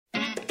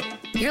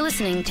You're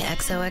listening to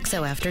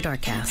XOXO After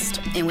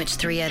Darkcast, in which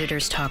 3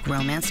 editors talk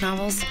romance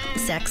novels,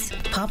 sex,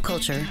 pop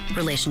culture,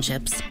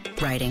 relationships,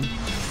 writing.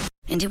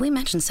 And did we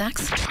mention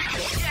sex?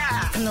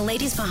 Yeah! From the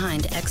ladies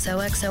behind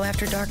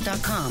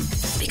XOXOAfterDark.com,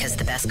 because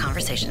the best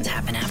conversations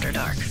happen after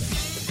dark.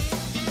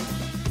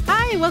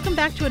 Hi, welcome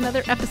back to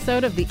another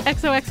episode of the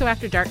XOXO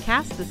After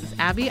Darkcast. This is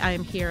Abby. I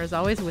am here, as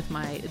always, with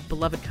my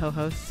beloved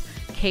co-hosts,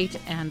 Kate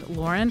and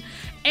Lauren,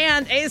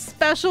 and a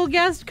special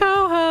guest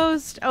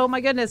co-host. Oh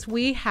my goodness,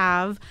 we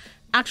have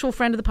actual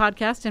friend of the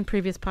podcast and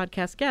previous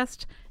podcast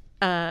guest,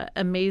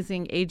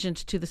 amazing agent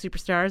to the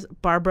superstars,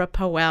 Barbara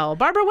Powell.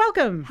 Barbara,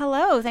 welcome.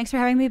 Hello, thanks for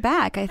having me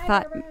back. I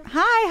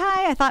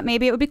thought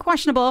maybe it would be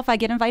questionable if I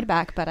get invited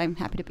back, but I'm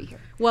happy to be here.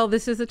 Well,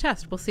 this is a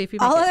test. We'll see if you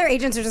make All it. Other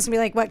agents are just going to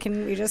be like, what,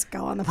 can we just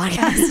go on the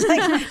podcast?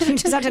 Like, you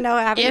just have to know.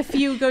 If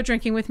you go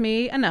drinking with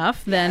me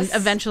enough, then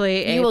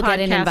eventually you will get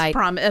an invite. A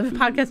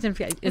podcast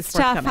invite is It's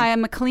tough. I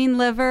am a clean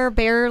liver,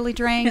 barely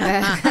drink.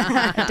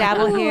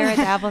 Dabble here,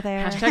 dabble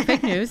there. Hashtag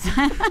fake news.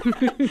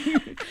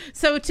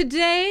 So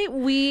today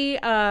we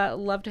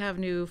love to have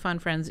new fun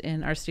friends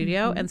in our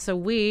studio, and so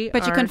you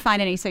couldn't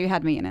find any, so you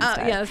had me in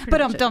instead. Yeah, that's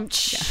but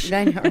much it.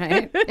 I know,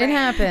 right? It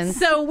happens.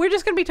 So we're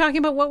just going to be talking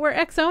about what we're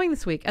XOing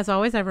this week. As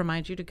always, I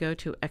remind you to go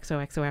to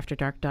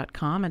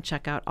xoxoafterdark.com and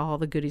check out all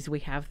the goodies we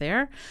have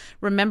there.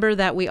 Remember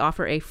that we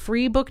offer a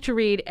free book to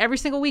read every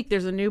single week.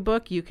 There's a new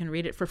book. You can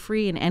read it for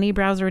free in any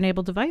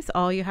browser-enabled device.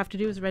 All you have to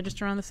do is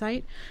register on the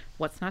site.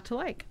 What's not to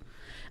like?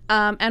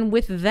 And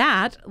with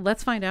that,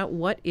 let's find out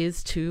what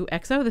is to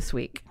XO this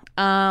week.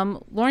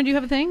 Lauren, do you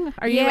have a thing?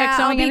 Are you XOing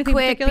I'll be anything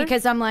quick particular?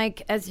 because I'm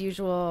like, as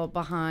usual,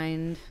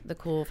 behind the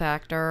cool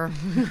factor.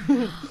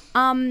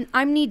 I'm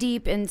knee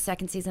deep in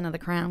second season of The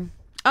Crown.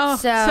 Oh,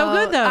 so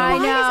good though. I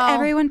know. Why is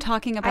everyone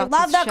talking about I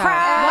love this The show?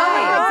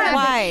 Crown.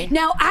 Why?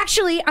 Now,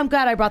 actually, I'm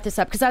glad I brought this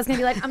up because I was going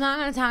to be like, I'm not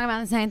going to talk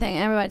about the same thing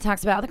everybody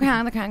talks about. The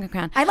Crown, The Crown, The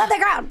Crown. I love The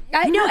Crown.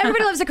 I know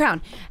everybody loves The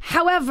Crown.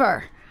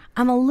 However,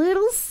 I'm a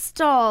little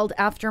stalled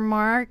after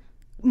Margaret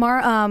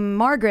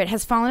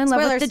has fallen in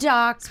love with the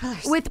doc,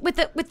 with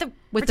the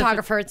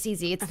photographer. It's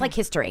easy. It's like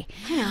history.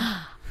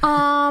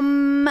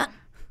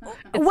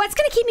 What's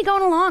going to keep me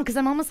going along? Because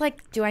I'm almost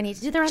like, do I need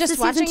to do the rest Just of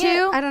season watching 2?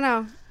 it? I don't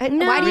know.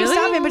 No. Why do you Really?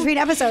 stop in between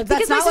episodes?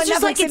 That's Because not my what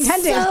sister's Netflix like, it's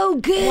intended. so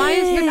good. Why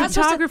is the not supposed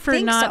to photographer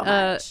think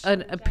not so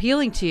much.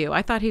 appealing to you?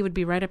 I thought he would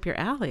be right up your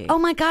alley. Oh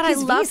my God, He's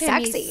I love really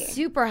him. sexy. He's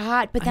super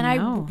hot. But then I I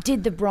know.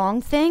 did the wrong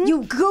thing.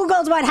 You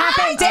Googled what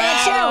happened,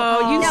 didn't you?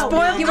 Oh, you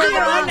spoiled you the were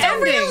wrong wrong.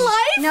 ending. real life.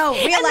 No,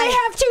 real and life. they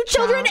have 2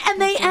 children,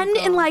 and they end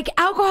in like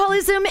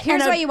alcoholism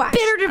Here's and what a you watch.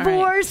 bitter All right.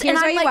 divorce. Here's and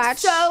what I'm you like watch.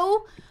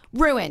 so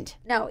ruined.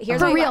 No, here's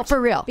For what you real, watch.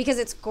 for real. Because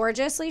it's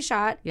gorgeously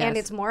shot, Yes. and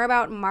it's more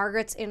about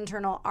Margaret's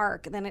internal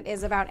arc than it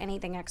is about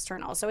anything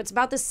external. So it's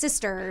about the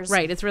sisters.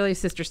 Right, it's really a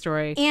sister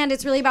story. And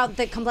it's really about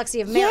the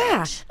complexity of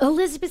marriage. Yeah,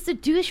 Elizabeth's a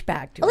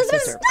douchebag. To Elizabeth's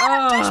her sister.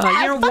 not a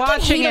douchebag. You're I fucking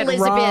watching hate it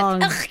Elizabeth.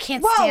 wrong. Ugh,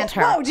 can't Whoa, stand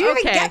her. whoa, do you Okay.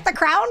 even get The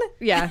Crown?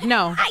 Yeah,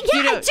 no. yeah, you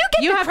I do get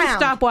You The have to Crown.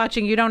 stop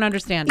watching. You don't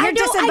understand. You're I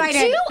know, I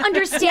disinvited. do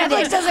understand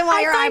Netflix it. doesn't want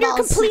I your find her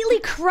eyeballs. completely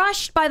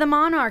crushed by the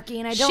monarchy,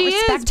 and I don't She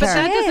respect is, but her.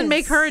 that doesn't is.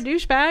 make her a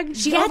douchebag.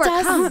 She Yeah, it does.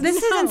 overcomes. This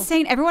is No.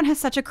 insane. Everyone has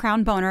such a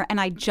Crown boner, and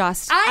I I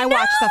watched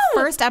the know!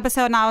 first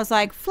episode, and I was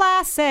like,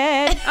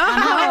 flaccid.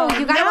 No,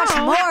 you gotta watch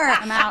more.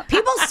 I'm out.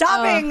 People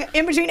stopping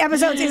in between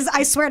episodes is,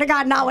 I swear to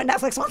God, not what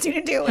Netflix wants you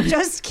to do.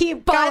 Just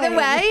keep By going. the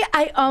way,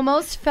 I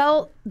almost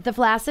felt the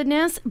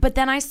flaccidness, but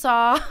then I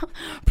saw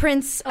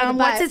Prince, the what's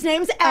butt. his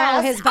name's Oh,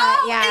 ass. his butt,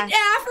 yeah. in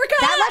Africa.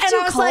 That left and you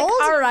I was cold? like,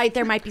 all right,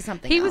 there might be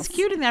something He else. was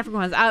cute in the African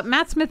ones.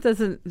 Matt Smith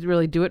doesn't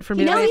really do it for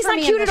me. No, did he's for not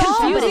me cute in at the all, but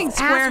confusing his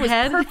square ass was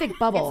head. perfect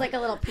bubble. It's like a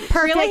little peach.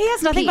 Perfect. like He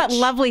has nothing but peach.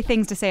 lovely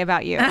things to say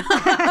about you.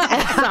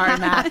 Sorry,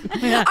 Matt.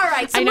 All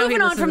right, so I know he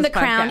moving on listens from to The this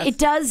Crown, podcast. it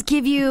does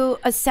give you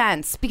a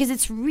sense because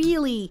it's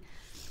really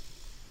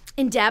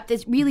in depth.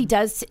 It really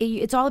does.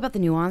 It's all about the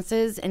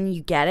nuances, and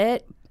you get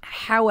it.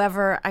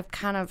 However, I've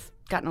kind of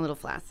gotten a little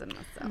flaccid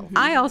myself.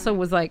 I also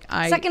was like,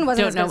 I Second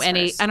wasn't don't as know good as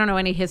any. first. I don't know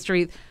any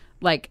history.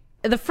 Like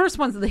the first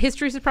ones, the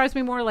history surprised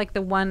me more. Like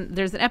the one,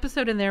 there's an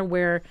episode in there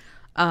where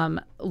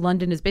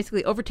London is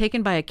basically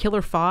overtaken by a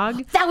killer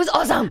fog. That was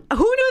awesome. Who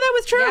knew that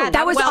was true? Yeah,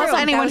 that was well, true.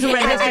 anyone That who was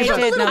read true. history I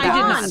books. did know I did that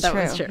not. was That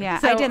was true. true. Yeah,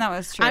 I did know it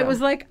was true. I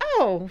was like,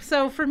 oh,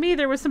 so for me,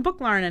 there was some book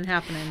learning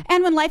happening.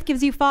 And when life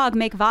gives you fog,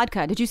 make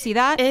vodka. Did you see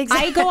that?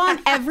 Exactly. I go on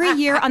every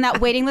year on that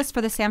waiting list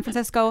for the San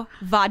Francisco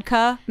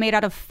vodka made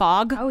out of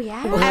fog. Oh,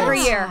 yeah.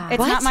 Every year. It's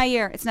What? not my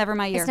year. It's never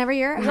my year. It's never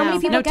your. How No. many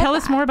people No, get tell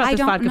that? us more about I this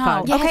don't vodka know.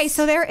 fog. Yes. Okay,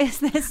 so there is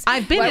this.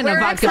 I've been in a we're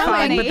vodka XOing.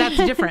 fog, but that's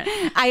different.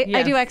 I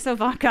do XO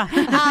vodka.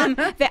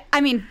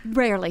 I mean,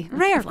 rarely.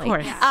 Of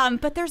course.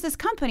 But there's this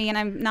company, and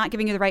I'm not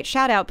giving you the right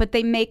shout out, but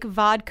they make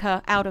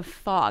vodka out of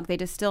fog. They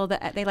distill they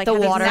like The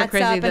have these water. nets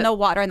Crazy up that- and the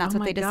water, and that's Oh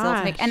what my they distill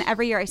to make. gosh. And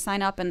every year I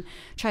sign up and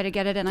try to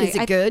get it. And Is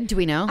it good? Do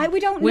we know? we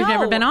don't We've know.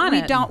 never been on we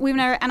it. don't. We've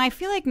never. And I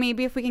feel like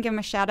maybe if we can give them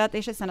a shout out,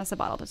 they should send us a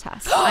bottle to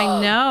test.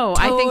 I know.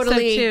 I think so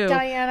Totally. too.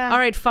 Diana. All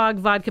right, fog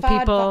vodka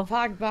people.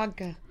 Fog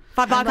vodka.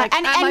 Fog vodka. Like,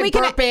 and we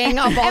can burping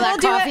up all that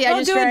coffee.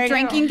 We'll do a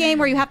drinking game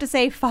where you have to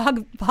say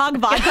fog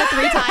vodka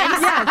 3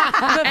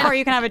 times before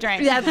you can have a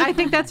drink. Yeah, I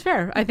think that's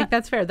fair.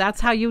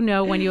 That's how you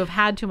know when you have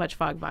had too much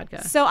fog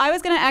vodka. So I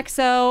was going to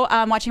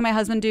XO watching my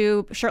husband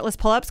do shirtless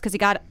pull-ups because he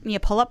got me a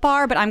pull-up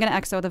bar, but I'm going to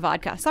XO the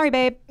vodka. Sorry,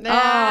 babe.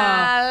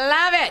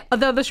 Love it.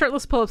 Although the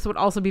shirtless pull-ups would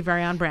also be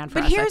very on brand for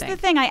us, But here's I think.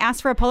 the thing. I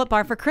asked for a pull-up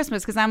bar for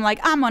Christmas because I'm like,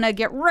 I'm going to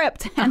get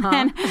ripped. And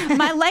then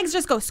my legs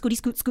just go scooty,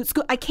 scoot, scoot,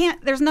 scoot. I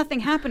can't, there's nothing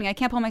happening. I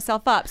can't pull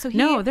myself up. So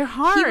No, they're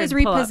hard He was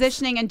pull-ups.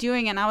 repositioning and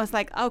doing it. And I was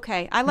like,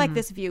 okay, I like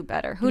this view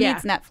better. Who Yeah.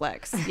 needs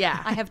Netflix?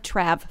 Yeah. I have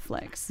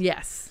Travflix.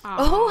 Yes.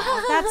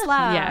 Oh, that's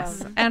love.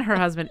 Yes. And her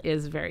husband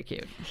is very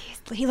cute.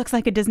 He looks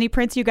like a Disney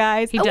prince, you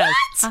guys. He does.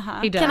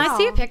 Uh-huh. He does. Can I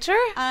see a picture?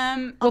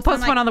 We'll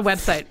post one on the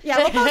website. Yeah,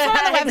 we'll post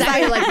one on the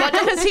website. Like, what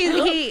Because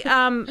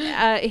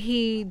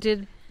he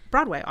did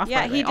Broadway, off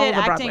Yeah, Broadway. he all did the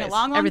acting a Broadways,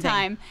 long everything.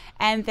 time.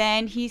 And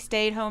then he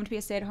stayed home to be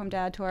a stay-at-home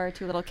dad to our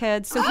 2 little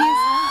kids. So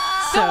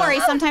he's, don't worry,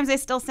 sometimes I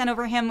still stand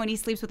over him when he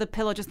sleeps with a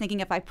pillow just thinking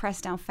if I press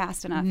down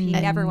fast enough,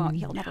 he'll never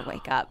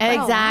wake up.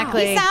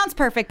 Exactly. He sounds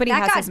perfect, but he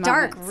That has got his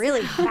dark moments.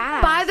 really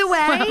fast. By the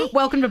way,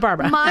 Welcome to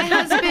Barbara. my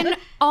husband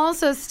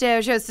also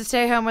chose to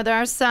stay home with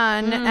our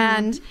son,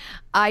 and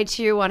I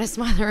too want to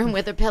smother him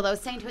with a pillow.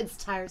 Sainthood's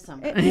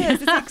tiresome. It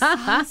is. It's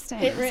exhausting.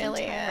 It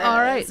really is. All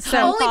right. So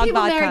Only fog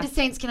people vodka. married to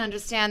saints can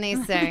understand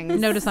these things.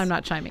 notice I'm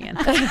not chiming in.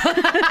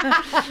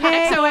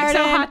 Hey, XOXO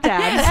hot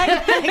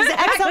dads.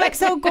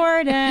 XOXO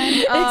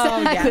Gordon.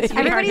 Oh, yes. We heard him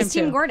Everybody's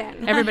Team too.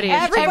 Gordon. Everybody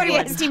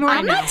is Team Gordon.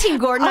 I'm not Team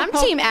Gordon. I'm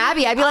Team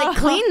Abby. I'd be like,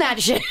 clean that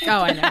shit.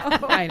 Oh,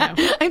 I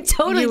know. I'm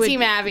totally You would-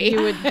 Team Abby.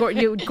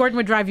 Gordon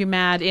would drive you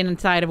mad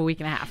inside of a week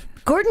and a half.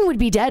 Gordon would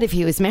be dead if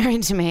he was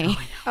married to me.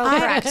 Oh,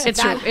 correct. It's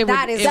true. It would-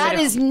 that is it That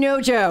is no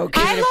joke.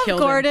 I have killed love him.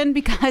 Gordon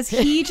because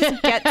he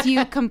just gets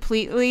you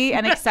completely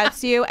and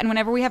accepts you. And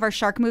whenever we have our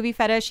shark movie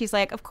fetish, he's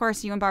like, "Of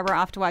course, you and Barbara are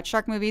off to watch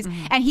shark movies."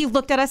 And he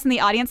looked at us in the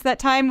audience that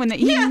time when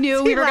he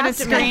knew we were going to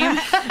scream.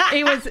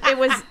 It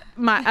was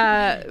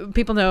my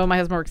people know my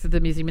husband works at the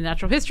Museum of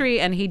Natural History,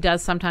 and he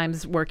does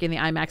sometimes work in the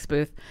IMAX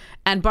booth.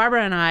 And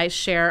Barbara and I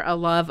share a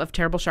love of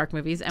terrible shark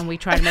movies, and we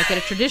try to make it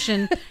a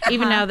tradition,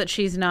 even now that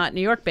she's not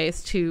New York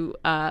based, to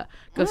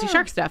go see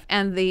shark stuff.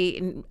 And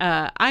the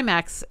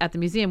IMAX at the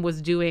museum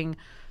was doing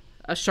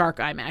a shark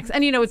IMAX,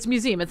 and it's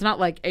museum. It's not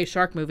like a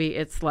shark movie.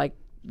 It's like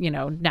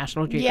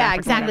National Geographic. Yeah, or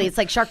exactly. whatever. It's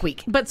like Shark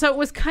Week. But so it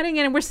was cutting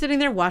in, and we're sitting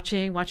there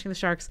watching the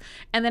sharks,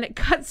 and then it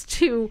cuts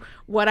to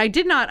what I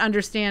did not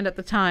understand at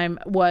the time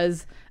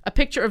was a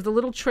picture of the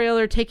little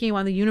trailer taking you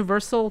on the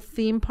Universal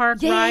theme park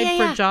ride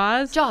for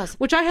Jaws. Jaws.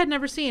 Which I had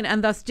never seen,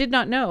 and thus did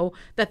not know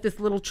that this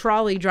little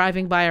trolley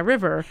driving by a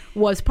river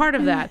was part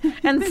of that.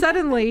 And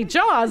suddenly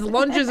Jaws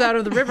lunges out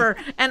of the river,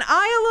 and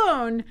I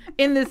alone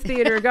in this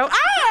theater go,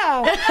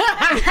 "Ow!"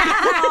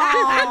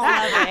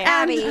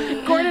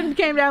 Abby. Gordon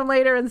came down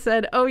later and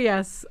said, "Oh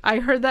yes, I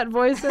heard that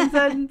voice," and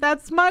said,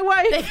 "That's my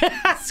wife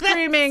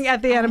screaming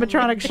at the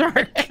animatronic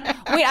shark."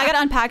 Wait, I got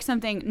to unpack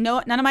something.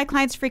 No, none of my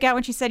clients freak out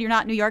when she said you're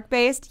not New York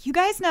based. You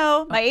guys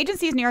know my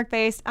agency is New York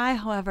based. I,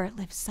 however,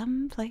 live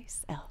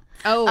someplace else.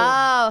 Oh,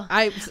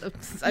 I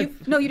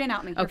No, you didn't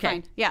out me. You're Okay.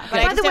 fine. Yeah.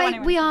 But I By just the didn't way,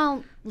 want we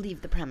all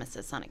leave the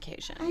premises on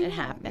occasion. It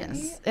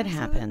happens. It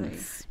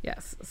happens.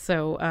 yes.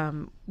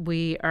 So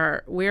we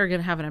are going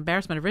to have an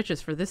embarrassment of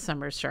riches for this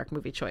summer's shark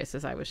movie choice,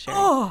 as I was sharing.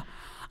 Oh,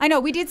 I know.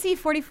 We did see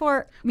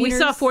 44 meters. We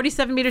saw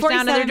 47 meters down,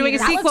 and they're 47 doing a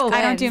meters. sequel.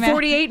 I don't do math.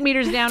 48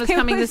 meters down is It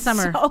coming was this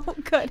summer. So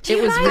good.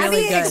 It was really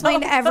Abby good.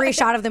 explained every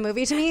shot of the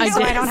movie to me, so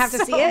did. I don't have to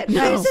see it.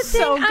 Here's the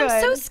thing. So I'm good.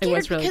 so It scared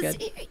was really because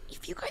good.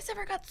 if you guys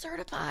ever got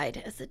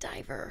certified as a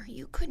diver,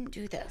 you couldn't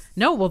do this.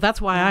 No, well,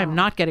 that's why I'm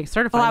not getting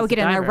certified. Oh, I as would a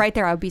get in there diver. right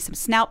there. I would be some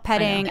snout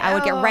petting. I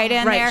would get right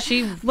in Right, there.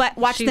 she-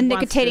 Watch she the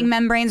wants nicotinating to-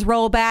 membranes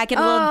roll back. Get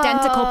a little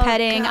denticle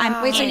petting.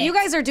 I'm Wait, so you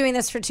guys are doing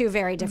this for two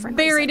very different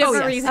very reasons.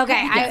 different reasons.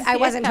 Okay, I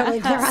wasn't totally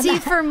clear on See,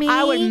 that. for me,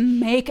 I would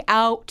make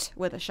out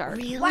with a shark.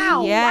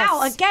 Wow, Yes.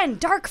 wow, again,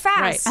 dark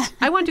Right. fast.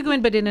 I want to go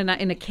in, but in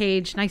a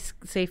cage, nice,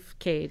 safe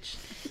cage.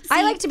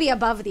 I like to be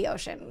above the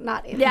ocean,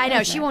 not in yeah, I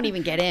know. She won't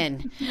even get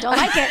in. Don't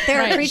like it.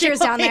 There are creatures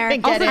down there.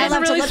 even get I in.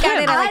 love to Really look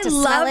at it. I like to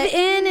smell love it.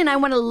 in and I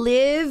want to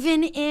live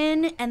in.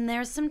 And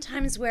there's some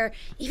times where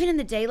even in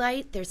the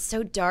daylight, they're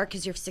so dark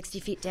because you're 60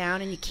 feet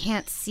down and you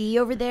can't see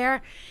over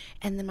there.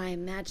 And then my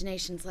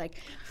imagination's like,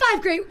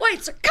 5 great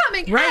whites are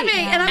coming at me.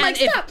 And I'm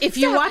like, if, stop. if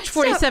you stop, watch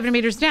 47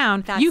 meters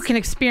down, you can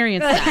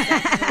experience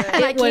that.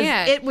 I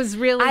can't. It was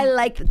really. I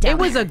like It down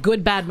was there. a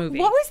good bad movie.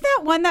 What was that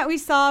one that we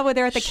saw where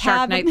they're at the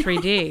Shark cabin? Night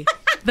 3D.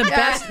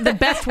 The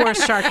best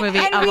worst shark movie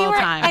And of we all were-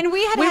 time. and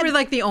we were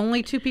like the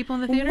only 2 people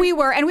in the theater. We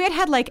were, and we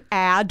had like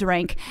a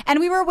drink, and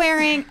we were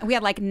wearing, we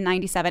had like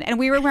 97, and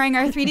we were wearing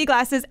our 3D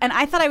glasses, and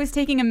I thought I was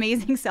taking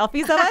amazing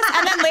selfies of us,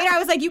 and then later I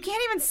was like, you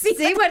can't even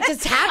see what's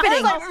just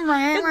happening.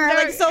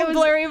 like so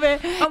blurry,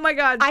 but Oh my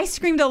God. I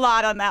screamed a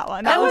lot on that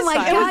one. That Oh was my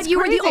fun. God, you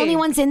were the crazy. only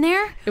ones in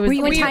there? It was- Were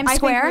you in we- Times I think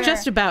Square? we were.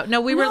 Just about.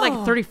 No, we were like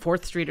No.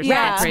 34th Street or something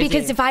Yeah, Rats, crazy.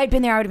 because if I had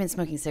been there, I would have been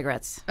smoking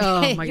cigarettes.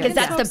 Oh my God. Because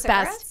that's the Smoke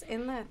cigarettes best.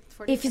 in the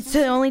If it's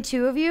the only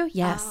 2 of you,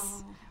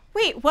 yes.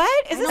 Wait,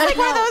 what? Is this like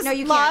one of those No, you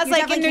can't. laws You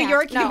like in definitely New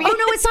York? can't. You No. can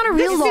be- Oh no, it's not a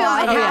real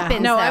law. It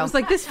happens. No, though. I was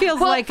like, this feels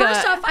Well, like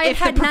first off, I've if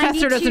the had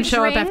professor 92 doesn't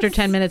show up after drinks.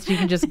 10 minutes, you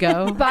can just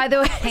go. By the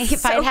way,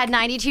 if I had had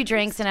 92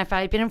 drinks and if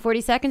I had been in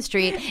 42nd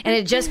Street and it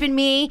had just been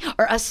me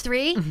or us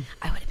three,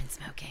 I would have been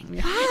smoking.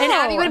 And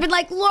Abby would have been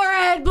like,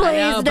 Lauren, please,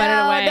 I know, put it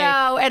away.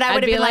 no. And I I'd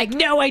would have be been like,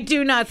 no, I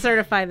do not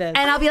certify this.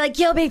 and I'll be like,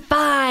 you'll be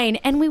fine.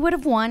 And we would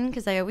have won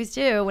because I always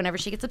do whenever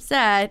she gets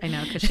upset. I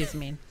know, because she's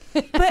mean.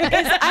 But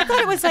I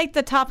thought it was like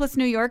the topless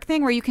New York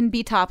thing where you can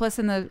be topless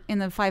in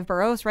the 5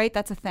 boroughs, right?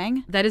 That's a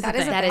thing. That is the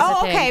thing. That is Oh,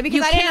 a thing. okay. Because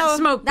You I didn't can't know.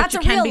 smoke, but That's you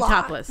a can real be law.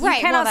 topless. You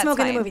Right, cannot well, smoke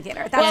that's in the fine. movie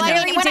theater. That's Well, I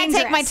very mean, when I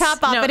take my dangerous.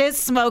 top off, No. it is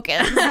smoking.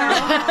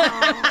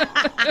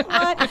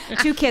 What?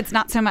 2 kids,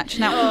 not so much.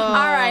 No. All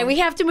right, we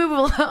have to move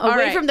away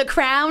right. from the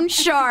crown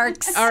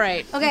sharks. All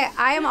right. Okay,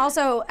 I am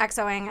also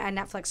XOing a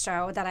Netflix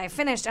show that I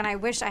finished, and I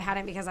wish I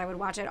hadn't because I would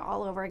watch it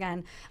all over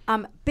again.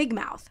 Big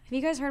Mouth. Have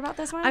you guys heard about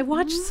this one? I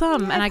watched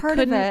some, and I heard of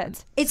couldn't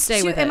it. It's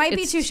stay too, with it it. might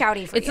be It's- too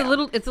shouty for it's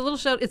you. It's a little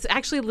show. It's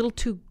actually a little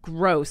too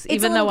gross, It's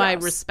even a little though I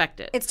gross. respect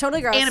it. It's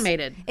totally gross.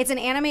 Animated. It's an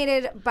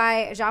animated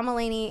by John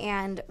Mulaney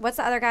and what's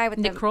the other guy with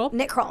Nick Kroll?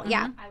 Nick Kroll.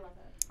 Yeah. I love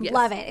it. Yes.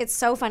 Love it. It's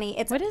so funny.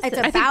 It's What is it's it?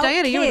 about I think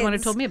Diana, you were the one who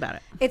kids. told me about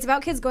it. It's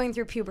about kids going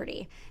through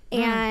puberty,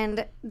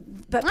 and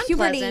but Unpleasant.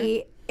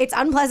 puberty. It's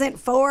unpleasant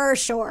for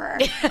sure.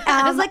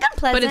 I was like,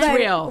 unpleasant. But it's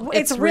real.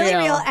 It's really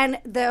real. And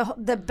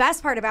the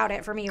best part about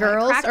it for me, when it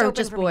Girls cracked or open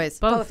just for me- boys?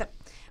 Both.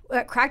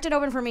 What cracked it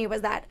open for me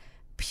was that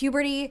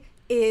puberty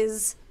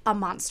is a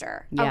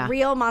monster, Yeah. a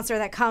real monster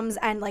that comes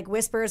and like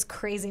whispers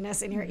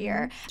craziness in your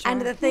ear.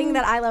 And the thing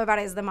that I love about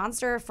it is the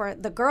monster for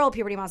the girl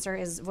puberty monster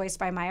is voiced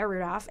by Maya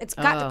Rudolph. It's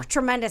got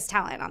tremendous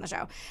talent on the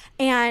show,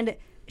 and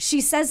she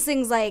says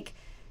things like,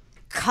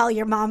 call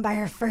your mom by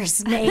her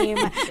first name.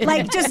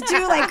 Like, just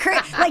do like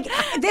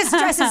this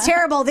dress is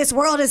terrible. This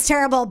world is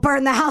terrible.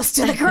 Burn the house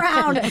to the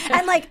ground.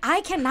 And like,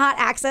 I cannot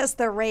access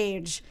the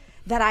rage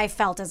that I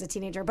felt as a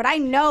teenager, but I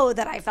know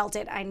that I felt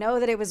it. I know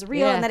that it was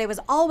real Yeah. and that it was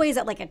always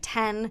at like a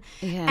 10.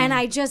 Yeah. And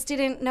I just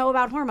didn't know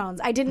about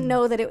hormones. I didn't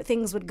know that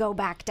things would go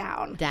back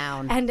down.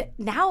 And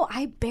now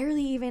I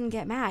barely even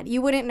get mad.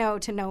 You wouldn't know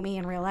to know me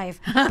in real life,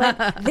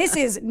 but this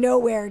is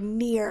nowhere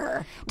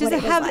near. Does what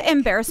it was have like.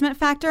 embarrassment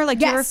factor? Like,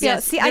 do you ever Yes. feel?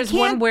 Yes, See, I there's can't.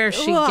 one where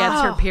she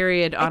gets her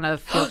period on a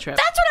field trip.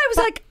 That's what I was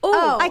like,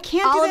 oh, I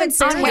can't all do of that. it's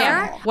terrible.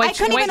 Yeah. I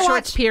couldn't even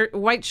watch.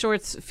 White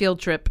shorts field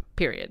trip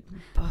period.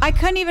 I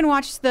couldn't even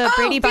watch the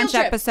Brady field Bunch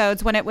trip.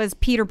 episodes when it was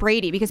Peter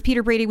Brady because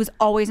Peter Brady was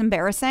always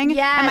embarrassing.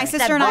 Yes, and my that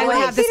sister and I would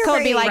voice. have this Peter code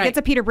be Brady. like, Right. it's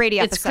a Peter Brady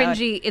It's episode.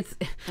 cringy. It's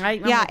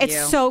Yeah,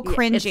 it's so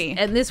cringy.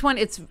 and this one,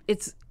 it's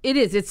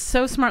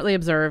so smartly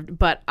observed.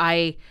 But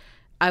I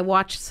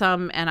watched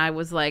some and I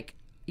was like,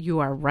 you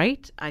are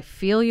right. I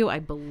feel you. I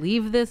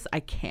believe this. I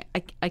can't.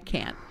 I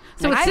can't.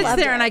 So it I sits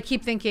loved there it. and I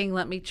keep thinking,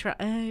 let me try.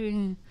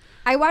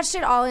 I watched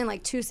it all in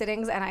like 2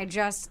 sittings, and I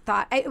just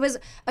thought it was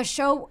a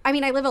show. I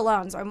mean, I live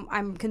alone, so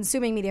I'm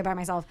consuming media by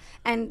myself.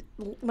 And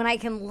when I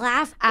can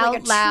laugh Out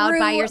like a loud true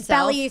by yourself.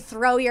 belly,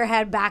 throw your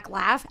head back,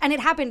 laugh, and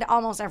it happened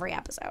almost every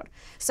episode.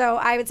 So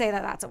I would say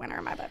that that's a winner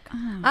in my book.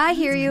 I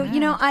hear you. You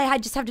know, I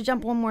just have to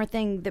jump one more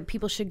thing that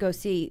people should go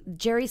see.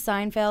 Jerry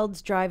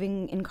Seinfeld's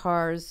driving in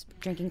cars,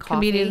 drinking coffee.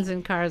 Comedians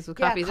in cars with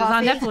coffee. It's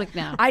on Netflix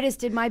now. I just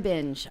did my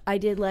binge. I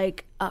did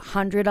like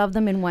 100 of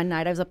them in one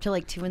night. I was up till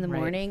like 2 in the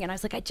morning, and I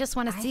was like, I just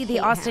want to see the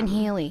Austin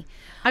Healey.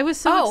 I was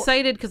so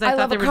excited because I I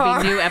thought there love would a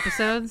car. be new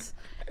episodes,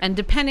 and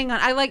depending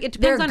on it depends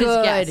They're on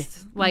good. his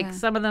guests. Like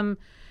some of them,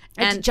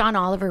 And John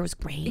Oliver was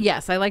great.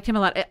 yes, I liked him a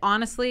lot.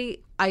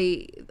 Honestly,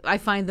 I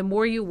find the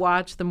more you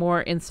watch, the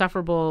more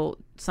insufferable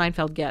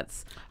Seinfeld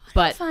gets.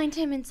 But find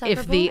him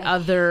insufferable. if the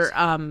other,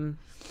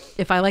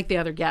 if I like the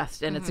other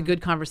guest and it's a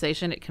good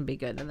conversation, it can be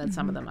good. And then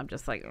some of them, I'm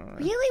just like, ugh.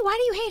 Really? Why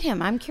do you hate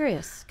him? I'm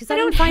curious because I I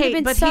don't don't find hate,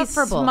 him but he's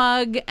insufferable.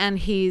 smug and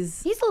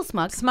he's He's a little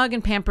smug. smug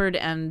and pampered,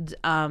 and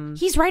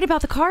He's right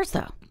about the cars,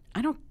 though.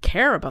 I don't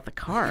care about the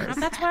cars.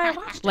 That's why I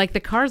watched. Like the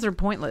cars are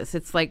pointless.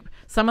 It's like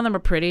some of them are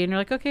pretty, and you're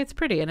like, okay, it's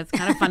pretty, and it's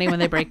kind of funny when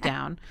they break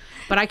down.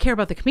 But I care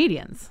about the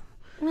comedians.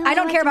 I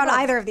don't care about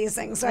either of these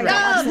things, so I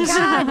don't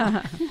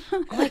watch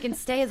this. All I can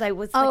stay is I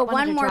was. Oh, like, wanted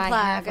one to more try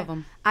half plug. of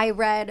 'em. I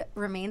read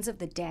Remains of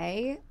the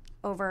Day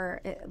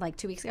over like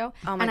 2 weeks ago.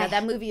 Oh my and god,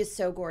 that movie is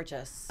so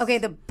gorgeous. Okay,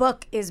 the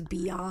book is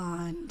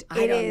beyond.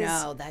 I It don't is-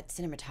 know. That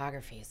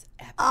cinematography is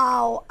epic.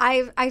 Oh,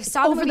 I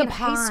saw the Over movie the in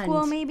high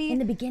school, maybe. in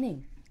the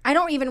beginning. I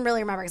don't even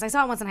really remember because I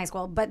saw it once in high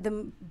school. But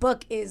the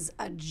book is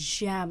a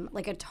gem,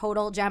 like a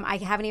total gem. I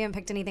haven't even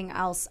picked anything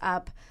else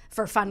up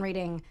for fun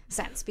reading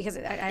since because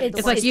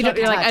It's like you're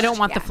like, I don't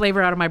want the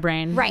flavor out of my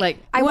brain. Right. Like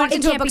I walked it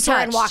into a can't be bookstore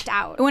and touched. walked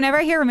out. Whenever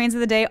I hear Remains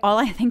of the Day, all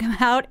I think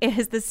about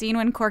is the scene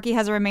when Corky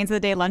has a Remains of the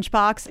Day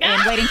lunchbox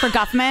and waiting for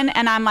Guffman,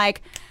 and I'm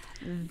like,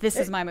 this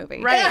is my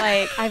movie. Right.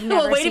 Like, I've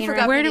never Waiting seen for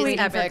her. Guffman Where do is we-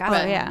 epic. oh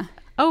yeah.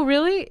 Oh,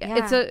 really?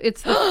 Yeah.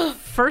 It's the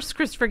first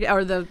Christopher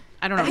or the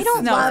I don't know. I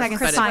don't No, love second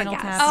Christopher Spinal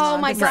Guest. Tap. Oh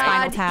my The Spinal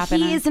god, Tap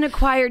in he it. is an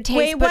acquired taste.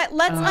 Wait, but what?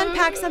 Let's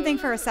unpack something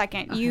for a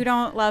second. You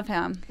don't love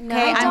him. Okay,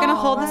 I I'm gonna don't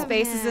hold the love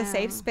space as a him.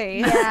 safe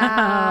space.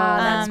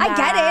 I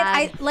get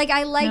it.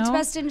 I liked No?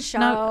 Best in Show.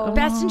 No.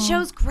 Best in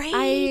Show's great.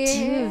 I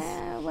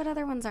what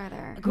other ones are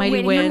there? Mighty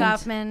Waiting Wind. for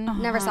Guffman.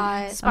 Never saw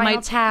it.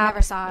 Spinal Tap.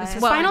 Never saw it.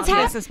 Well, Spinal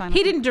Tap? This is Spinal He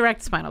Tap. didn't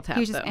direct Spinal Tap.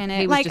 He was just though. in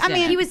it. He was Like, just I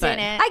mean, He was but- in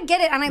it. I get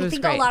it, and I was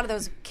think great. a lot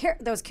of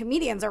those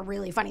comedians are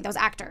really funny. Those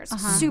actors,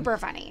 super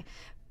funny.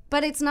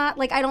 But it's not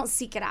like I don't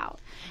seek it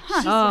out.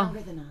 Oh,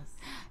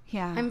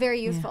 Yeah. I'm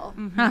very youthful.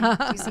 Do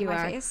you see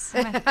my face?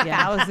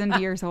 1,000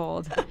 years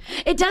old.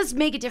 It does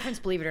make a difference,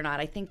 believe it or not.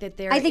 I think that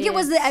there I think it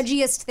was is- the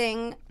edgiest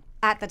thing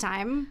at the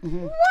time.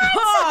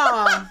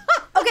 Oh.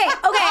 Okay.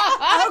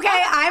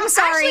 I'm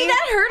sorry. Actually,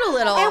 that hurt a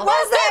little. it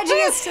was the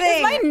edgiest thing.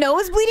 Is my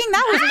nose bleeding?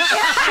 That was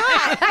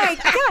hot. Oh my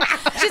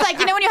God. She's like,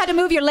 you know when you had to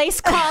move your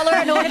lace collar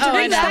in order to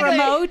reach the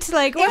remote?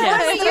 Like, what?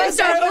 wasn't We used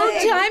our own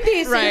Exactly.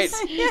 timepieces Right.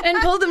 and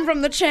pulled them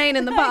from the chain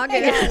in the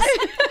pocket.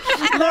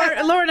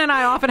 Lauren and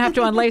I often have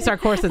to unlace our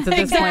corsets at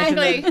this point.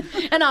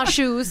 Exactly. And our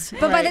shoes.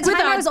 But by the With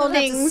time I our was old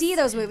enough to things. see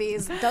those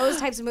movies, those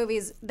types of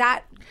movies,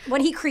 that what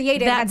he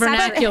created That had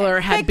saturated. vernacular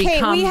had But Kate,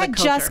 become we the had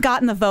culture. just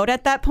gotten the vote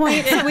at that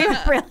point, so we were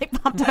really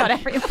pumped about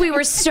everything. We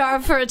were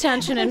starved for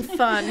attention and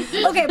fun.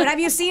 Okay, but have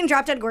you seen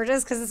Drop Dead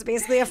Gorgeous? Because it's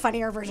basically a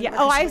funnier version. Yeah. of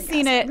Oh, Christian I've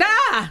seen Guest. it.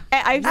 Ah!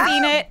 I've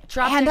seen it,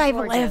 Drop and Dead I've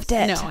Gorgeous. lived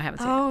it. No, I haven't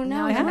seen it. Oh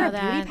no, I you're know a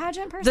beauty that.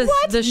 pageant person.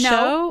 The No.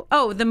 show?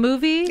 Oh, the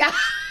movie?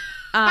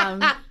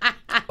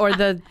 Or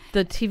the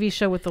TV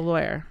show with the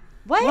lawyer.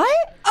 What?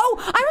 Oh,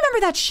 I remember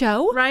that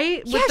show.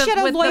 Right? Yeah, With the- she had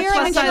a with the lawyer and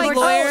then she plus-size like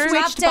lawyer?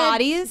 switched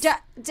bodies.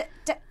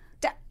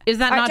 Is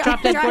that not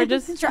Drop Dead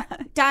Gorgeous?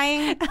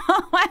 Dying.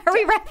 Are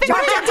we wrapping Drop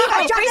it Dead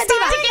Diva. Drop Dead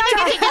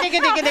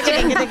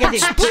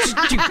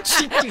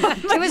Diva.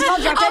 It was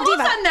called Drop Dead Almost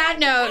Diva. on that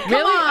note. Come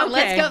Really? on, Okay.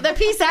 let's go. The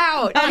peace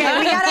out. Okay,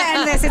 we gotta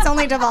end this. It's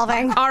only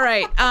devolving. All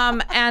right.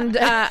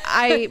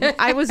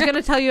 I was going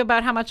to tell you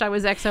about how much I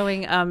was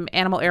XOing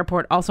Animal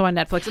Airport, also on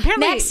Netflix.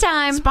 Apparently, Next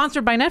time.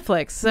 sponsored by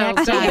Netflix. So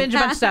Next go time. binge a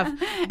bunch of stuff.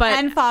 But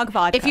And Fog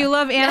Vodka. if you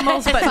love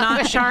animals but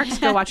not sharks,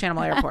 go watch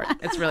Animal Airport.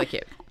 It's really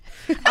cute.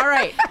 All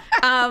right.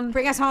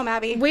 Bring us home,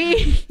 Abby.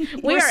 We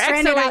are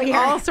stranded out XOing here.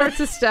 all sorts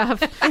of stuff.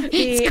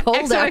 The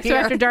cold out XOXO here.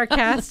 After Dark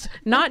cast,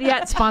 not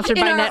yet sponsored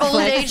In by our Netflix.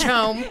 old age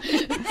home.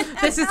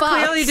 This is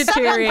clearly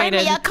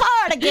deteriorated.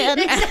 cardigan.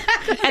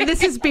 And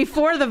this is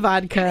before the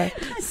vodka.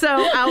 So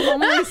I'll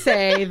only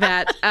say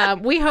that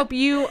we hope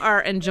you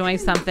are enjoying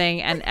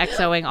something and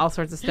XOing all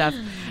sorts of stuff.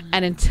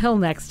 And until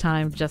next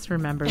time, just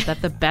remember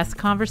that the best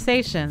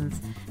conversations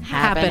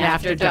happen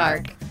after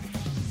dark.